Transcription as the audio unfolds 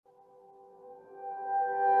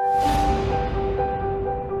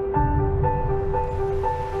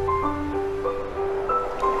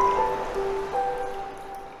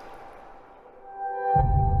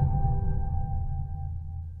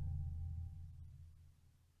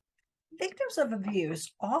Victims of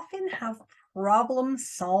abuse often have problem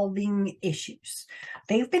solving issues.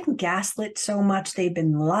 They've been gaslit so much, they've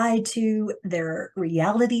been lied to, their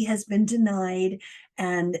reality has been denied,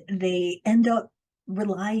 and they end up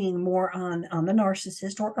relying more on the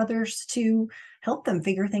narcissist or others to help them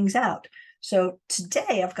figure things out. So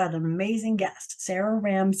today I've got an amazing guest. Sarah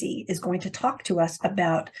Ramsey is going to talk to us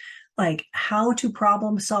about like how to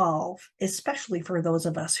problem solve, especially for those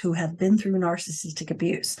of us who have been through narcissistic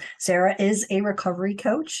abuse. Sarah is a recovery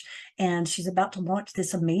coach, and she's about to launch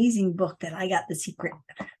this amazing book that I got the secret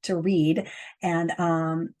to read. And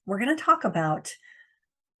we're going to talk about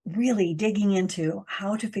really digging into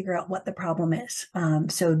how to figure out what the problem is.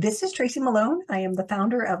 So this is Tracy Malone. I am the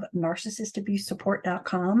founder of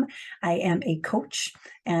narcissistabusesupport.com. I am a coach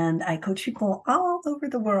and I coach people all over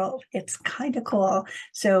the world. It's kind of cool.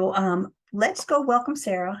 So let's go welcome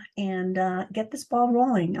Sarah and get this ball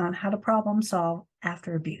rolling on how to problem solve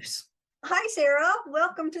after abuse. Hi, Sarah.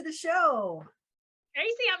 Welcome to the show.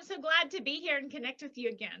 Tracy, I'm so glad to be here and connect with you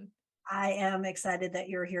again. I am excited that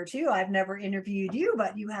you're here too. I've never interviewed you,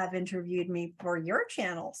 but you have interviewed me for your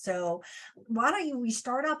channel. So why don't we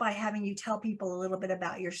start out by having you tell people a little bit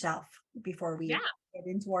about yourself before we Yeah. get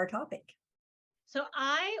into our topic? So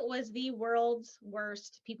I was the world's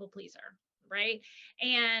worst people pleaser, right?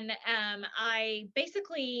 And I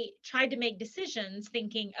basically tried to make decisions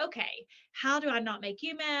thinking, okay, how do I not make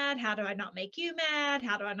you mad? How do I not make you mad?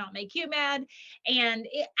 How do I not make you mad? And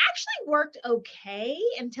it actually worked okay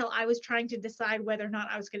until I was trying to decide whether or not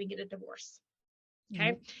I was going to get a divorce. Mhm.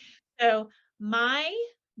 Okay. So my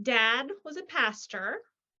dad was a pastor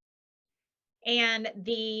and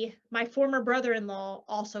my former brother-in-law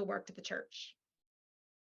also worked at the church.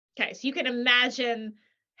 Okay, so you can imagine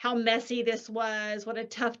how messy this was, what a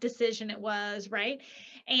tough decision it was, right?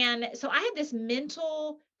 And so I had this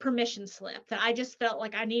mental permission slip that I just felt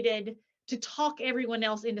like I needed to talk everyone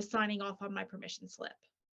else into signing off on my permission slip.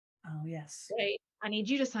 Oh, yes. Right? I need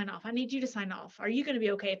you to sign off. I need you to sign off. Are you going to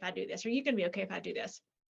be okay if I do this? Are you going to be okay if I do this?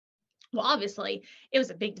 Well, obviously, it was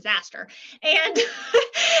a big disaster. And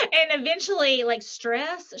and eventually like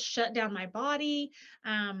stress shut down my body.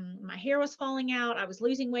 My hair was falling out. I was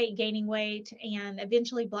losing weight, gaining weight, and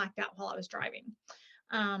eventually blacked out while I was driving.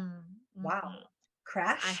 Um, Wow. mhm. I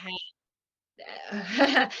Crash?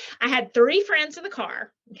 had I had 3 friends in the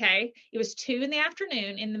car, okay? It was 2 in the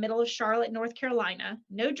afternoon in the middle of Charlotte, North Carolina.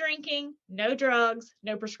 No drinking, no drugs,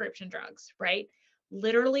 no prescription drugs, right?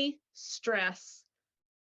 Literally stress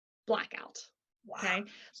blackout. Wow. Okay.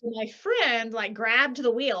 So my friend like grabbed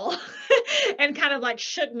the wheel and kind of like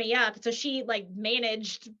shook me up. So she like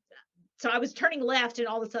managed. So I was turning left and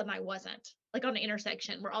all of a sudden I wasn't like on an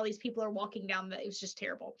intersection where all these people are walking down it was just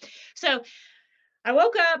terrible. So I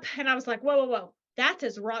woke up and I was like, whoa, whoa, whoa. That's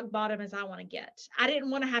as rock bottom as I want to get. I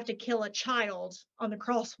didn't want to have to kill a child on the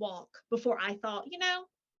crosswalk before I thought,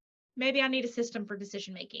 maybe I need a system for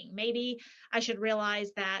decision making. Maybe I should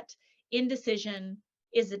realize that indecision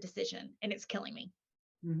is a decision and it's killing me.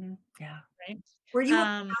 Yeah. Right. Were you a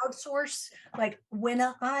Um, crowdsource? Like when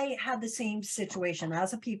I had the same situation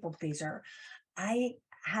as a people pleaser, I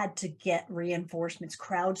had to get reinforcements,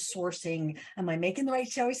 crowdsourcing. Am I making the right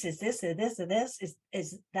choice? Is this or this or this?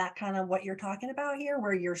 Is that kind of what you're talking about here,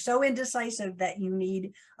 where you're so indecisive that you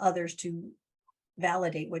need others to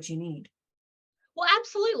validate what you need? well,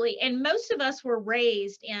 absolutely. And most of us were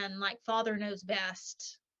raised in like father knows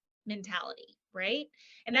best mentality, right?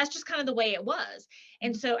 And that's just kind of the way it was.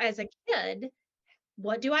 And so as a kid,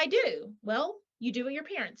 what do I do? Well, you do what your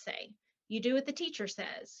parents say. You do what the teacher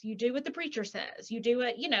says. You do what the preacher says. You do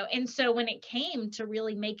it, and so when it came to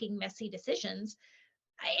really making messy decisions,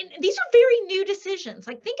 and these are very new decisions.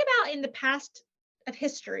 Like think about in the past of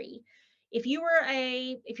history. If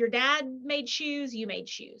your dad made shoes, you made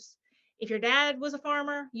shoes. If your dad was a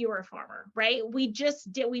farmer, you were a farmer, right? We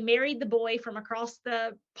married the boy from across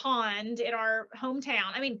the pond in our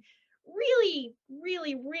hometown. I mean, really,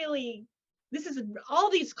 really, really, this is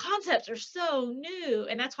all these concepts are so new.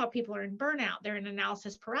 And that's why people are in burnout. They're in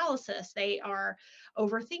analysis paralysis. They are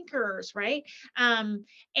overthinkers, right? And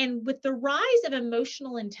with the rise of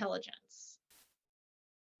emotional intelligence,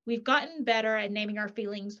 we've gotten better at naming our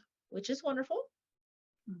feelings, which is wonderful.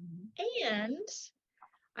 Mhm. And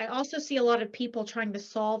I also see a lot of people trying to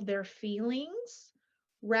solve their feelings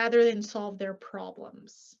rather than solve their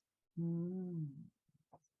problems. Mm.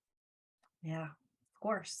 Yeah, of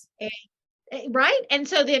course. Right? And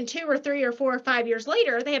so then 2 or 3 or 4 or 5 years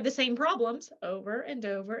later, they have the same problems over and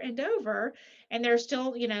over and over. And they're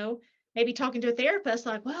still, maybe talking to a therapist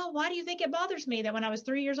like, well, why do you think it bothers me that when I was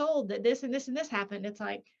 3 years old that this and this and this happened? It's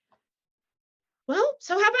like, Well,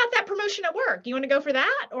 so how about that promotion at work? You want to go for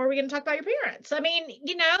that? Or are we going to talk about your parents? I mean,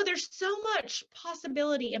 there's so much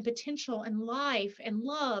possibility and potential and life and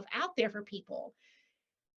love out there for people.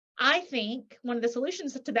 I think one of the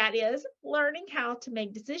solutions to that is learning how to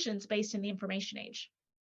make decisions based in the information age.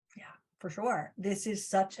 Yeah, for sure. This is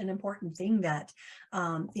such an important thing that,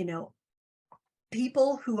 you know,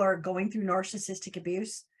 people who are going through narcissistic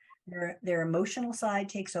abuse, their emotional side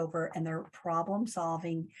takes over and their problem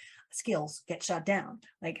solving skills get shut down.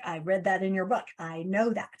 Like I read that in your book. I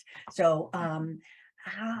know that. So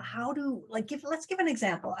how do like let's give an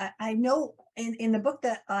example. I know in the book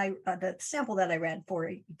that the sample that I read for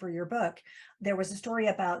your book, there was a story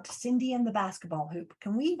about Cindy and the basketball hoop.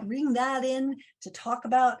 Can we bring that in to talk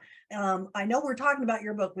about I know we're talking about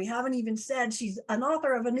your book. We haven't even said she's an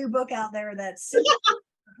author of a new book out there that's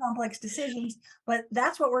complex decisions, but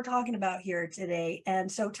that's what we're talking about here today. And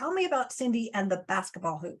so tell me about Cindy and the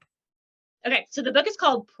basketball hoop. Okay, so the book is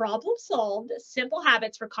called Problem Solved: Simple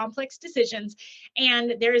Habits for Complex Decisions.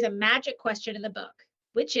 And there is a magic question in the book,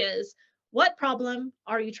 which is, what problem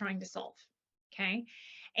are you trying to solve? Okay.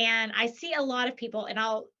 And I see a lot of people, and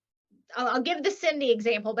I'll give the Cindy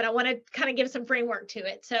example, but I want to kind of give some framework to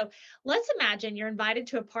it. So let's imagine you're invited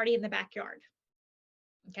to a party in the backyard.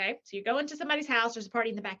 Okay. So you're going to somebody's house, there's a party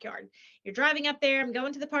in the backyard. You're driving up there. I'm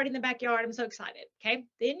going to the party in the backyard. I'm so excited. Okay.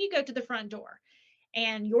 Then you go to the front door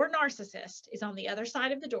and your narcissist is on the other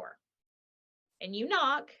side of the door. And you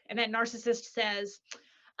knock, and that narcissist says,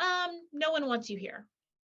 no one wants you here.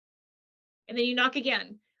 And then you knock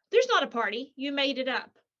again. There's not a party. You made it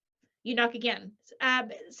up. You knock again.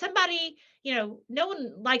 Somebody, no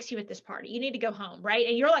one likes you at this party. You need to go home, right?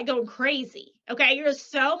 And you're like going crazy. Okay. You're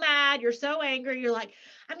so mad. You're so angry. You're like,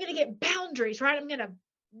 I'm going to get boundaries, right? I'm going to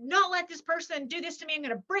not let this person do this to me. I'm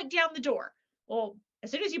going to break down the door. Well, as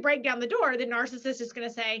soon as you break down the door, the narcissist is going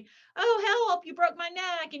to say, oh, help, you broke my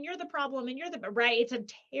neck and you're the problem and you're the, right? It's a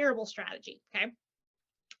terrible strategy. Okay.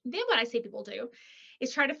 Then what I see people do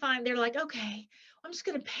is try to find, they're like, okay, I'm just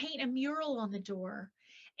going to paint a mural on the door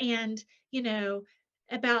and,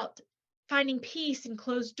 about finding peace in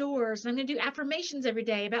closed doors. And I'm going to do affirmations every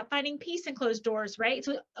day about finding peace in closed doors, right?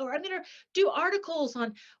 So, or I'm going to do articles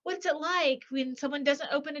on what's it like when someone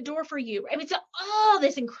doesn't open a door for you. I mean, it's all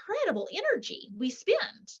this incredible energy we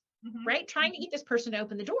spend, right? Trying to get this person to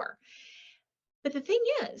open the door. But the thing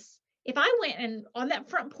is, if I went and on that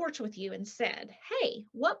front porch with you and said, hey,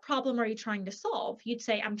 what problem are you trying to solve? You'd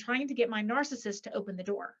say, I'm trying to get my narcissist to open the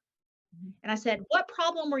door. And I said, what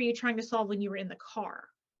problem were you trying to solve when you were in the car?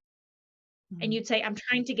 And you'd say, I'm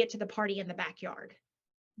trying to get to the party in the backyard.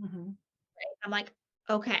 Right? I'm like,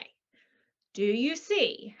 okay, do you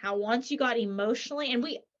see how once you got emotionally, and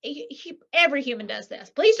every human does this.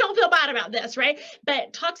 Please don't feel bad about this, right?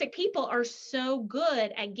 But toxic people are so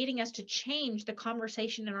good at getting us to change the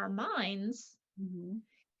conversation in our minds and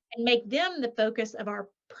make them the focus of our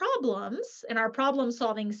problems and our problem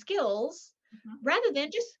solving skills rather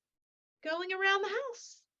than just going around the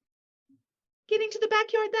house, getting to the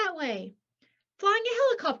backyard that way, flying a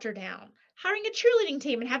helicopter down, hiring a cheerleading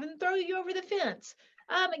team and having them throw you over the fence,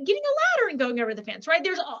 getting a ladder and going over the fence, right?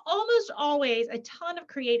 There's almost always a ton of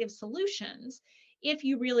creative solutions if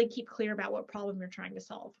you really keep clear about what problem you're trying to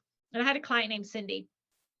solve. And I had a client named Cindy,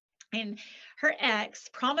 and her ex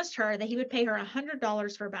promised her that he would pay her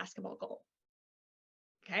 $100 for a basketball goal.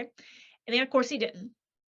 Okay. And then, of course, he didn't.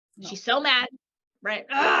 No. She's so mad. Right.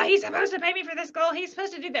 Oh, he's supposed to pay me for this goal. He's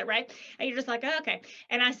supposed to do that. Right. And you're just like, oh, okay.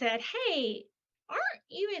 And I said, hey, aren't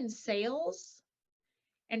you in sales?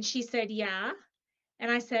 And she said, yeah.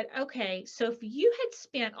 And I said, okay, so if you had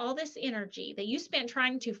spent all this energy that you spent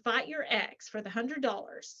trying to fight your ex for the $100,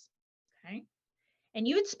 okay, and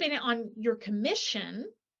you had spent it on your commission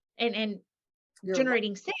and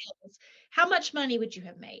generating sales, how much money would you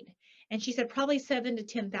have made? And she said, probably $7,000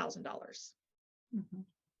 to $10,000.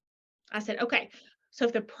 I said, okay, so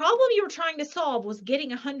if the problem you were trying to solve was getting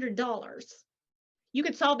 $100, you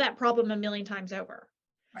could solve that problem a million times over.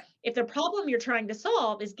 Right. If the problem you're trying to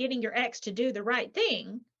solve is getting your ex to do the right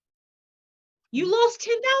thing, you lost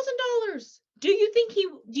 $10,000. Do you think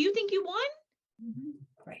you won?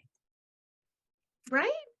 Right.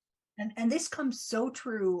 Right. And this comes so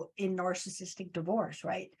true in narcissistic divorce,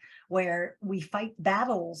 right? Where we fight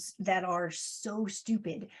battles that are so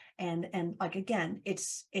stupid and like, again,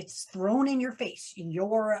 it's thrown in your face.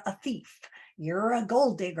 You're a thief. You're a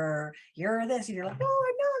gold digger. You're this. And you're like, no,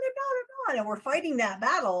 I'm not. And we're fighting that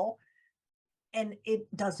battle and it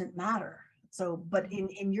doesn't matter. So, but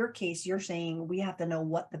in your case, you're saying we have to know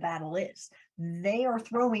what the battle is. They are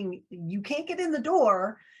throwing, you can't get in the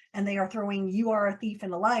door, and they are throwing, you are a thief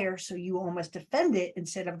and a liar. So you almost defend it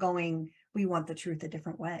instead of going, We want the truth a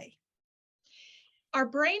different way. Our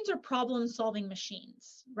brains are problem solving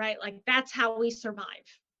machines, right? Like that's how we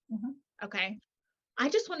survive. Mhm, Okay. I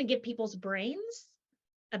just want to give people's brains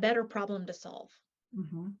a better problem to solve,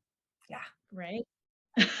 mhm. Yeah. right?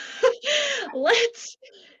 Let's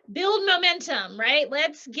build momentum, right?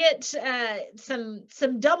 Let's get some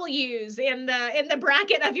W's in the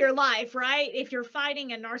bracket of your life, right? If you're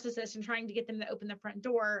fighting a narcissist and trying to get them to open the front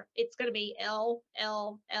door, it's going to be L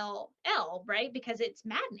L L L, right? Because it's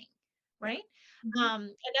maddening, Yeah. right?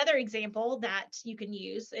 Mhm, Another example that you can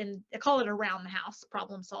use, and I call it around the house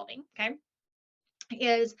problem solving, okay,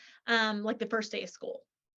 is like the first day of school,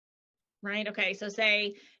 right? Okay, so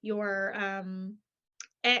say your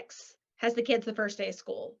X has the kids the first day of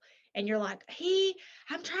school, and you're like,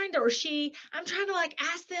 I'm trying to, or I'm trying to like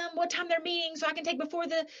ask them what time they're meeting so I can take before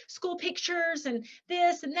the school pictures and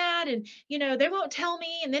this and that. And, they won't tell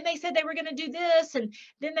me. And then they said they were going to do this. And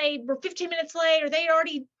then they were 15 minutes late, or they had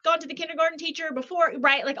already gone to the kindergarten teacher before,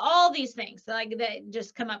 right? Like all these things like that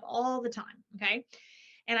just come up all the time. Okay.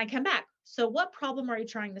 And I come back. So what problem are you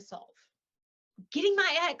trying to solve? Getting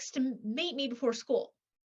my ex to meet me before school.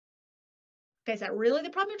 Okay. Is that really the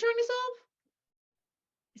problem you're trying to solve?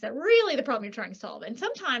 Is that really the problem you're trying to solve? And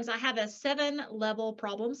sometimes I have a 7-level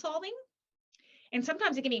problem solving, and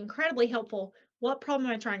sometimes it can be incredibly helpful. What problem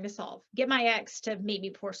am I trying to solve? Get my ex to meet me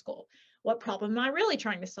before school. What problem am I really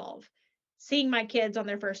trying to solve? Seeing my kids on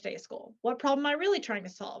their first day of school. What problem am I really trying to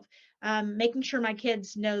solve? Making sure my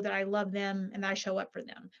kids know that I love them and that I show up for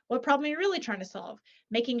them. What problem are you really trying to solve?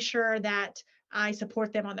 Making sure that I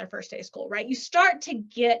support them on their first day of school, right? You start to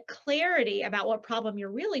get clarity about what problem you're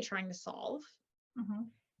really trying to solve. mhm,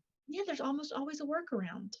 Yeah, there's almost always a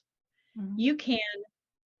workaround. mhm. You can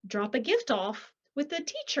drop a gift off with the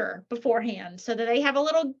teacher beforehand so that they have a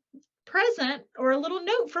little present or a little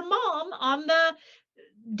note from mom on the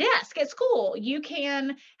desk at school. You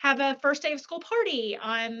can have a first day of school party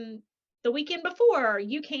on the weekend before.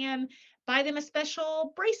 You can buy them a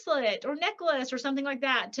special bracelet or necklace or something like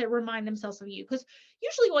that to remind themselves of you. Because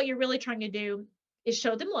usually, what you're really trying to do is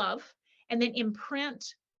show them love and then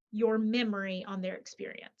imprint your memory on their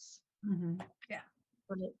experience. Mhm. Yeah,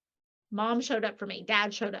 Right? Mom showed up for me,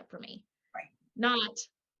 dad showed up for me. right, Not,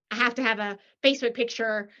 I have to have a Facebook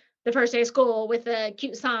picture the first day of school with a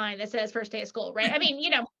cute sign that says first day of school, right? I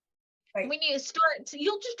mean, right. when you start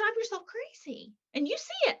you'll just drive yourself crazy. And you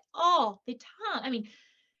see it all the time. I mean,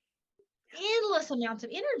 endless amounts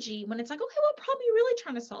of energy when it's like, okay, what problem are you really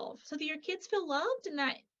trying to solve? So that your kids feel loved and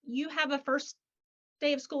that you have a first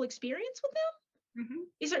day of school experience with them? Mhm.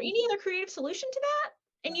 Is there any other creative solution to that?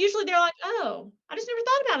 And usually they're like, oh, I just never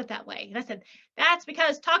thought about it that way. And I said, that's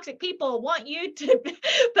because toxic people want you to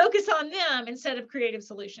focus on them instead of creative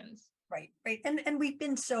solutions. Right, right. And we've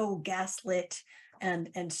been so gaslit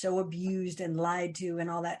and so abused and lied to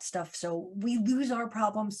and all that stuff. So we lose our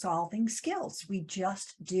problem solving skills. We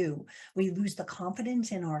just do. We lose the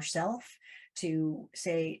confidence in ourselves to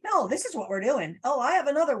say, no, this is what we're doing. Oh, I have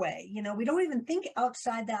another way. We don't even think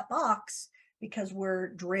outside that box because we're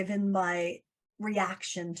driven by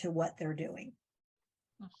reaction to what they're doing.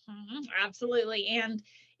 Absolutely. And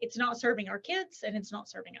it's not serving our kids and it's not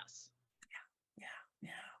serving us. Yeah, yeah.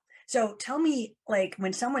 So tell me, like,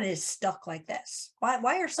 when someone is stuck like this,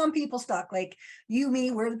 why are some people stuck? Like you,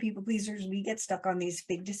 me, we're the people pleasers. We get stuck on these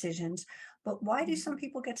big decisions. But why do some Mhm.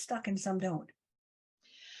 people get stuck and some don't?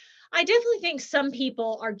 I definitely think some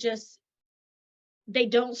people are just, they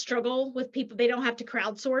don't struggle with people. They don't have to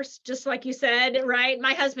crowdsource, just like you said, right?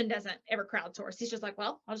 My husband doesn't ever crowdsource. He's just like,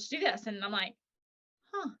 well, I'll just do this. And I'm like,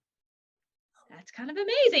 huh, that's kind of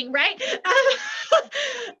amazing, right?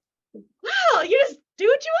 Wow, you just do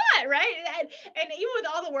what you want, right? And even with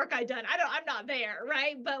all the work I've done, I'm not there,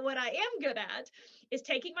 right? But what I am good at is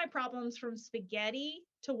taking my problems from spaghetti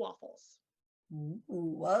to waffles. Ooh,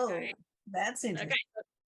 Okay. whoa, that's Okay.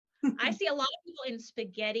 interesting. I see a lot of people in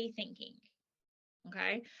spaghetti thinking.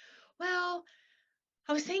 Okay. Well,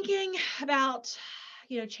 I was thinking about,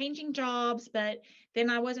 changing jobs, but then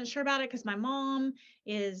I wasn't sure about it because my mom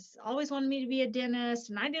is always wanted me to be a dentist,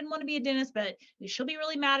 and I didn't want to be a dentist, but she'll be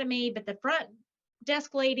really mad at me. But the front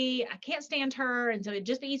desk lady, I can't stand her, and so it'd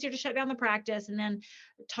just be easier to shut down the practice. And then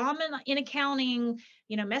Tom in accounting,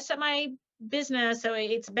 messed up my business, so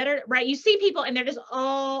it's better, right? You see people, and they're just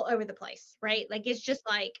all over the place, right? Like it's just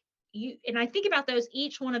like you. And I think about those.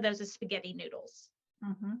 Each one of those is spaghetti noodles,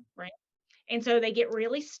 Mhm. right? And so they get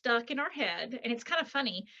really stuck in our head. And it's kind of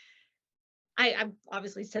funny. I've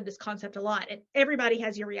obviously said this concept a lot, and everybody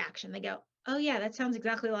has your reaction. They go, oh, yeah, that sounds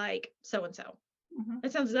exactly like so and so. Mhm.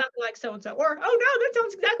 That sounds exactly like so and so, or oh no, that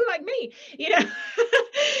sounds exactly like me, you know.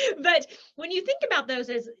 But when you think about those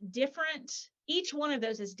as different, each one of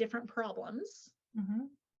those is different problems, Mhm.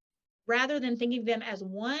 rather than thinking of them as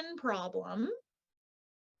one problem,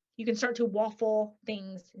 you can start to waffle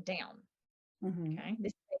things down. Mhm. Okay.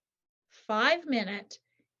 This is a 5 minute,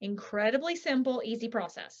 incredibly simple, easy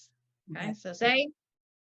process. Okay. Okay. So say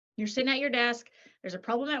you're sitting at your desk, there's a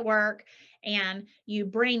problem at work, and you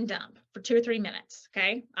brain dump for 2 or 3 minutes.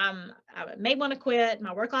 Okay. I may want to quit.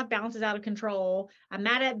 My work life balance is out of control. I'm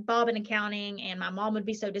mad at Bob in accounting, and my mom would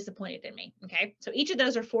be so disappointed in me. Okay. So each of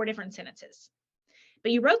those are 4 different sentences,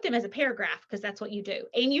 but you wrote them as a paragraph because that's what you do.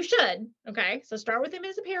 And you should. Okay. So start with them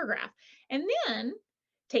as a paragraph, and then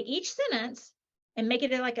take each sentence and make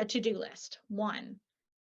it like a to do list. One,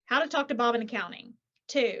 how to talk to Bob in accounting.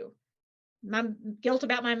 Two, my guilt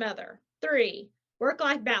about my mother. Three,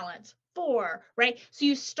 work-life balance. Four, right? So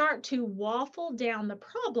you start to waffle down the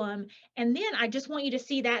problem. And then I just want you to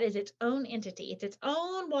see that as its own entity. It's its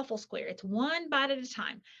own waffle square. It's one bite at a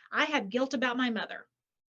time. I have guilt about my mother.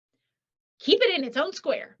 Keep it in its own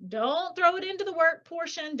square. Don't throw it into the work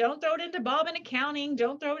portion. Don't throw it into Bob and accounting.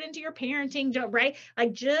 Don't throw it into your parenting, right?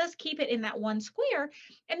 Like just keep it in that one square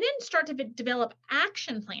and then start to develop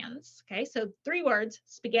action plans. Okay. So 3 words: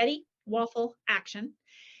 spaghetti, waffle, action.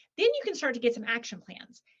 Then you can start to get some action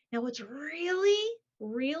plans. Now, what's really,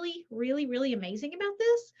 really, really, really amazing about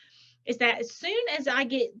this is that as soon as I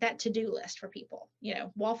get that to-do list for people,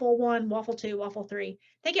 waffle one, waffle two, waffle three,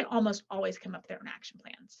 they can almost always come up with their own action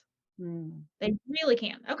plans. Mm. They really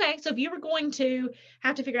can. Okay, so if you were going to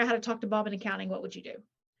have to figure out how to talk to Bob in accounting, what would you do?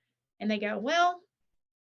 And they go, well,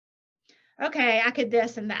 okay, I could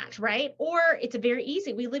this and that, right? Or it's a very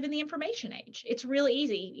easy. We live in the information age. It's really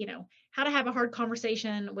easy, how to have a hard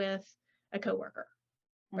conversation with a coworker,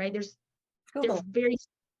 right? Mhm. There's Google. very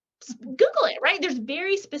Google it, right? There's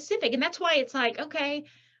very specific, and that's why it's like, okay,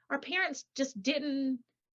 our parents just didn't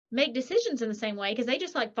make decisions in the same way because they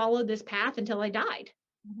just like followed this path until they died.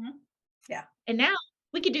 Mhm. Yeah. And now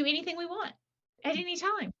we could do anything we want at any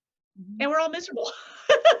time. Mhm. And we're all miserable,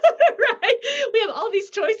 right? We have all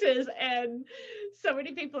these choices, and so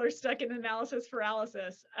many people are stuck in analysis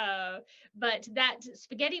paralysis. But that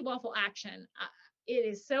spaghetti waffle action, it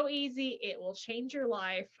is so easy. It will change your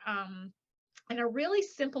life. And a really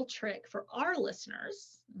simple trick for our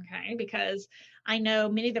listeners, okay, because I know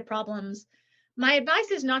many of the problems. My advice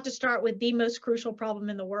is not to start with the most crucial problem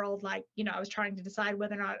in the world. Like, I was trying to decide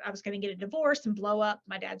whether or not I was going to get a divorce and blow up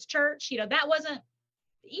my dad's church. That wasn't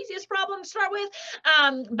the easiest problem to start with.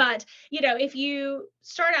 But if you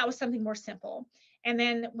start out with something more simple, and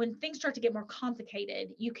then when things start to get more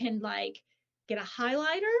complicated, you can like get a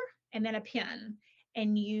highlighter and then a pen,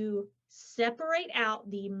 and you separate out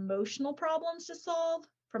the emotional problems to solve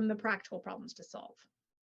from the practical problems to solve.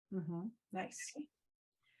 Mhm. Nice.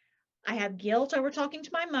 I have guilt over talking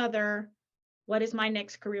to my mother. What is my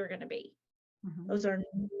next career going to be? Mhm. Those are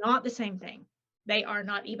not the same thing. They are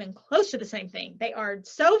not even close to the same thing. They are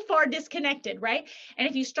so far disconnected, right? And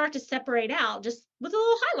if you start to separate out just with a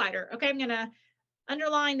little highlighter, okay, I'm going to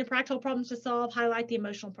underline the practical problems to solve, highlight the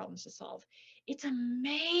emotional problems to solve. It's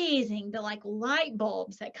amazing the like light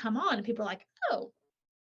bulbs that come on, and people are like, oh,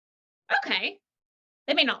 okay.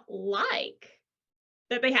 They may not like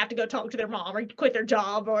that they have to go talk to their mom or quit their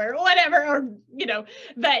job or whatever, or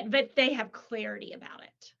but they have clarity about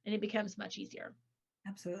it, and it becomes much easier.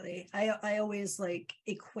 Absolutely. I always like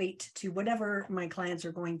equate to whatever my clients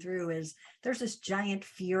are going through is there's this giant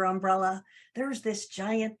fear umbrella. There's this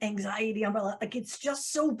giant anxiety umbrella. Like it's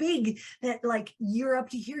just so big that like you're up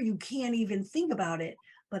to here, you can't even think about it.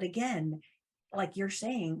 But again, like you're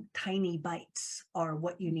saying, tiny bites are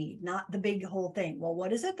what you need, not the big whole thing. Well,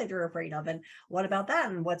 what is it that you're afraid of? And what about that?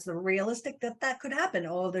 And what's the realistic that could happen?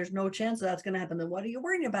 Oh, there's no chance that's going to happen. Then what are you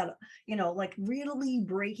worrying about? Like really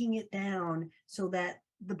breaking it down so that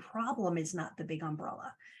the problem is not the big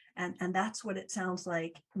umbrella. And that's what it sounds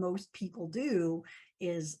like most people do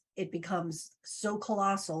is it becomes so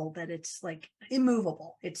colossal that it's like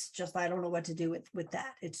immovable. It's just, I don't know what to do with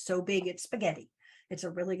that. It's so big, it's spaghetti. It's a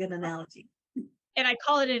really good analogy. And I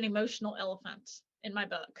call it an emotional elephant in my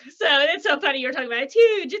book. So it's so funny. You're talking about it's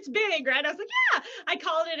huge, it's big, right? I was like, yeah, I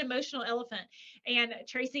call it an emotional elephant. And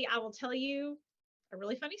Tracy, I will tell you a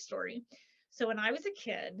really funny story. So when I was a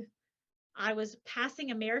kid, I was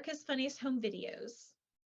passing America's Funniest Home Videos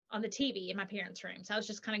on the TV in my parents' room. So I was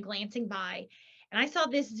just kind of glancing by, and I saw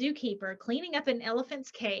this zookeeper cleaning up an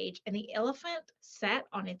elephant's cage, and the elephant sat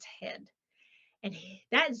on its head. And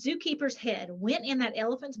that zookeeper's head went in that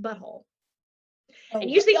elephant's butthole. Oh, And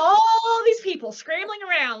you see all these people scrambling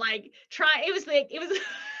around, like it was like, it was,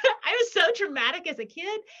 I was so traumatic as a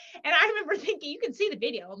kid. And I remember thinking, you can see the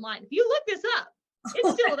video online. If you look this up,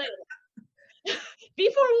 it's still available. Be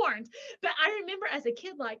forewarned. But I remember as a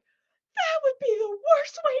kid, like, that would be the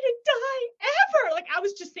worst way to die ever. Like, I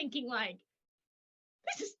was just thinking, like,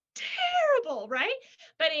 this is terrible, right?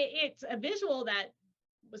 But it's a visual that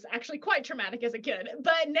was actually quite traumatic as a kid.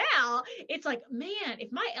 But now it's like, man,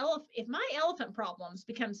 if my elephant problems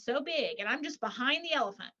become so big and I'm just behind the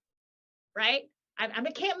elephant, right? I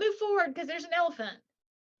can't move forward because there's an elephant.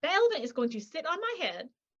 The elephant is going to sit on my head,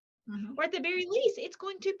 mhm. or at the very least, it's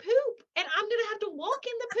going to poop, and I'm going to have to walk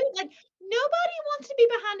in the poop. Like, nobody wants to be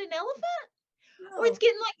behind an elephant, or it's No.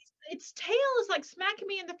 getting like its tail is like smacking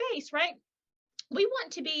me in the face, right? We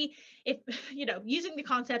want to be, if using the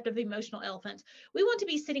concept of the emotional elephants, we want to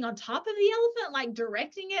be sitting on top of the elephant, like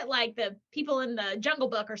directing it, like the people in the Jungle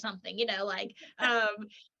Book or something, like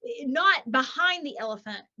not behind the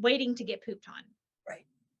elephant waiting to get pooped on. Right,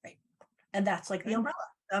 right. And that's like the Right. umbrella.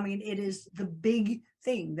 I mean, it is the big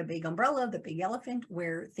thing, the big umbrella, the big elephant,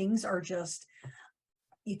 where things are just,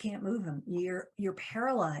 you can't move them. You're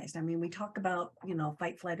paralyzed. I mean, we talk about,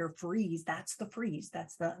 fight, flight, or freeze. That's the freeze.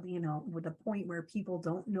 That's the, with the point where people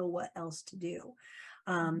don't know what else to do.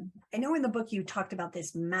 I know in the book you talked about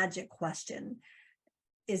this magic question.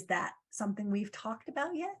 Is that something we've talked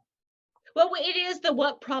about yet? Well, it is the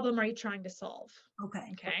what problem are you trying to solve?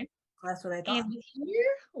 Okay. Okay. That's what I thought. And here,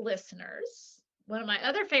 listeners, one of my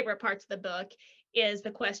other favorite parts of the book is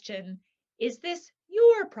the question, is this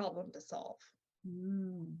your problem to solve?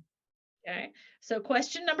 Mm, Okay. So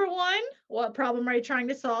question number one, what problem are you trying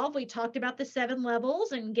to solve? We talked about the 7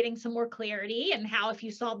 levels and getting some more clarity, and how if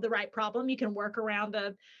you solve the right problem, you can work around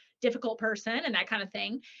a difficult person and that kind of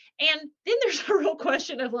thing. And then there's a real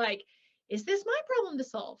question of like, is this my problem to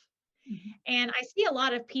solve? mhm, And I see a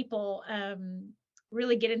lot of people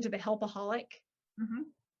really get into the helpaholic mhm.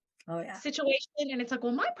 Oh yeah. situation. And it's like,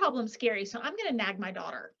 well, my problem's scary, so I'm going to nag my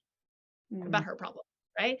daughter Mm, about her problem,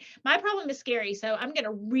 right? My problem is scary, so I'm going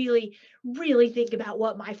to really, really think about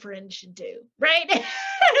what my friend should do, right?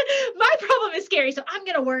 My problem is scary, so I'm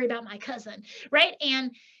going to worry about my cousin, right?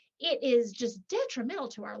 And it is just detrimental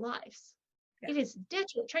to our lives. yeah. It is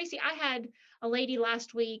detrimental. Tracy, I had a lady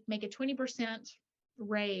last week make a 20%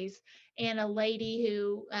 raise, and a lady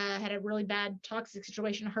who had a really bad toxic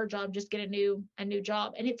situation at her job just get a new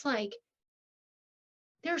job. And it's like,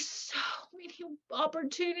 there's so many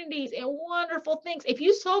opportunities and wonderful things. If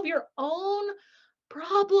you solve your own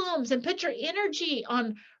problems and put your energy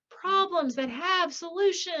on problems that have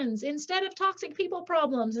solutions instead of toxic people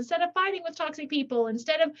problems, instead of fighting with toxic people,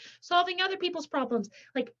 instead of solving other people's problems,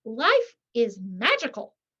 like life is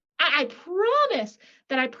magical. I promise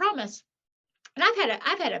that I promise. And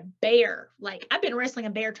I've had a bear, like I've been wrestling a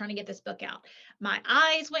bear trying to get this book out. My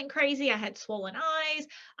eyes went crazy. I had swollen eyes.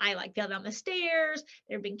 I like fell down the stairs.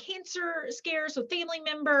 There have been cancer scares with family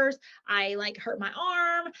members. I like hurt my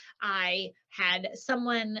arm. I had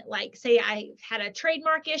someone like say I had a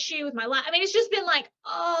trademark issue with my life. I mean, it's just been like,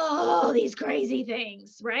 oh, these crazy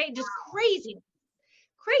things, right? Just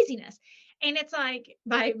craziness. And it's like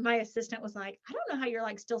my assistant was like, I don't know how you're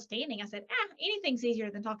like still standing. I said, anything's easier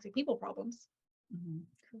than toxic people problems. Mhm.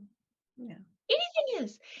 True. Yeah. Anything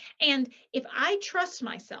is. And if I trust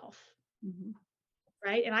myself, Mhm.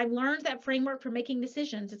 right, and I've learned that framework for making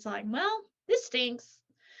decisions, it's like, well, this stinks.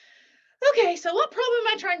 Okay, so what problem am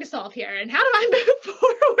I trying to solve here? And how do I move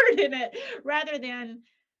forward in it rather than,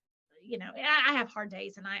 I have hard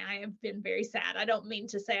days and I have been very sad. I don't mean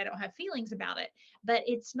to say I don't have feelings about it, but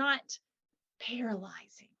it's not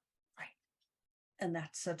paralyzing. Right. And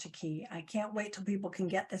that's such a key. I can't wait till people can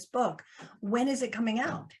get this book. When is it coming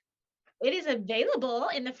out? It is available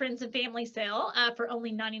in the Friends and Family sale for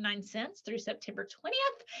only 99 cents through September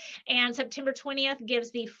 20th. And September 20th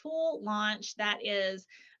gives the full launch that is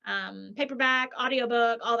paperback,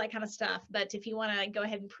 audiobook, all that kind of stuff. But if you want to go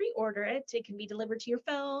ahead and pre-order it, it can be delivered to your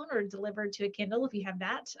phone or delivered to a Kindle if you have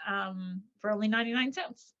that for only 99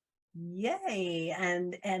 cents. Yay.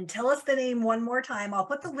 And tell us the name one more time. I'll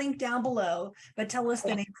put the link down below, but tell us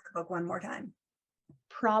the name of the book one more time.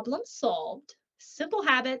 Problem Solved: Simple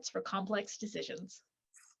Habits for Complex Decisions.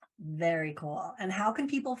 Very cool. And how can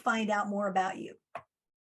people find out more about you?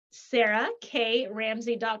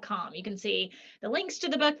 SarahKRamsey.com. You can see the links to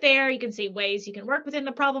the book there. You can see ways you can work within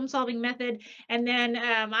the problem solving method. And then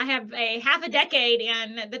I have a half a decade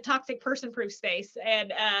in the toxic person proof space.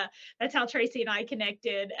 And that's how Tracy and I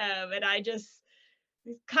connected. And I just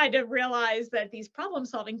kind of realized that these problem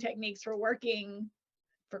solving techniques were working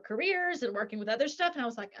for careers and working with other stuff. And I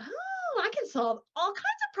was like, oh, I can solve all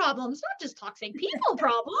kinds of problems, not just toxic people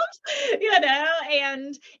problems, you know,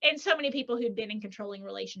 and so many people who'd been in controlling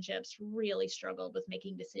relationships really struggled with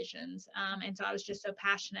making decisions. And so I was just so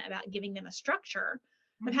passionate about giving them a structure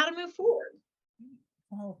of how to move forward.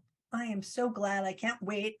 Well, I am so glad. I can't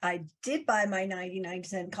wait. I did buy my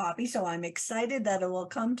 99-cent copy, so I'm excited that it will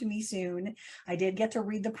come to me soon. I did get to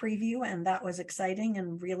read the preview, and that was exciting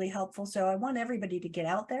and really helpful. So I want everybody to get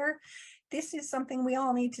out there. This is something we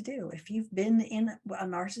all need to do. If you've been in a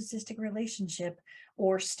narcissistic relationship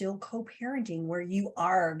or still co-parenting where you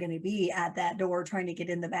are going to be at that door trying to get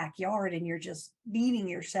in the backyard and you're just beating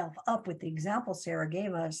yourself up with the example Sarah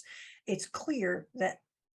gave us, it's clear that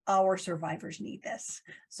our survivors need this.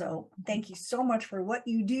 So thank you so much for what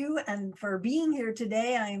you do and for being here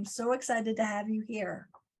today. I am so excited to have you here.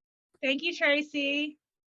 Thank you, Tracy.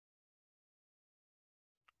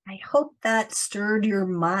 I hope that stirred your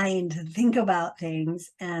mind to think about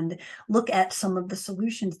things and look at some of the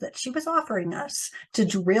solutions that she was offering us to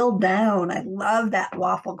drill down. I love that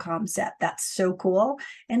waffle concept. That's so cool.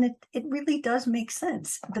 And it really does make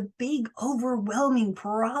sense. The big overwhelming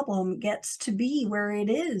problem gets to be where it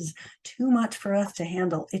is too much for us to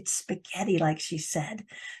handle. It's spaghetti, like she said.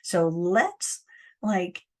 So let's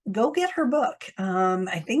go get her book.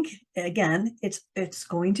 I think again, it's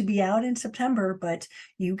going to be out in September, but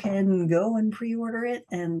you can go and pre-order it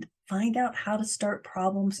and find out how to start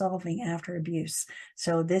problem solving after abuse.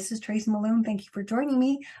 So this is Tracy Malone. Thank you for joining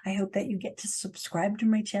me. I hope that you get to subscribe to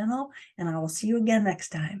my channel, and I will see you again next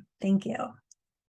time. Thank you.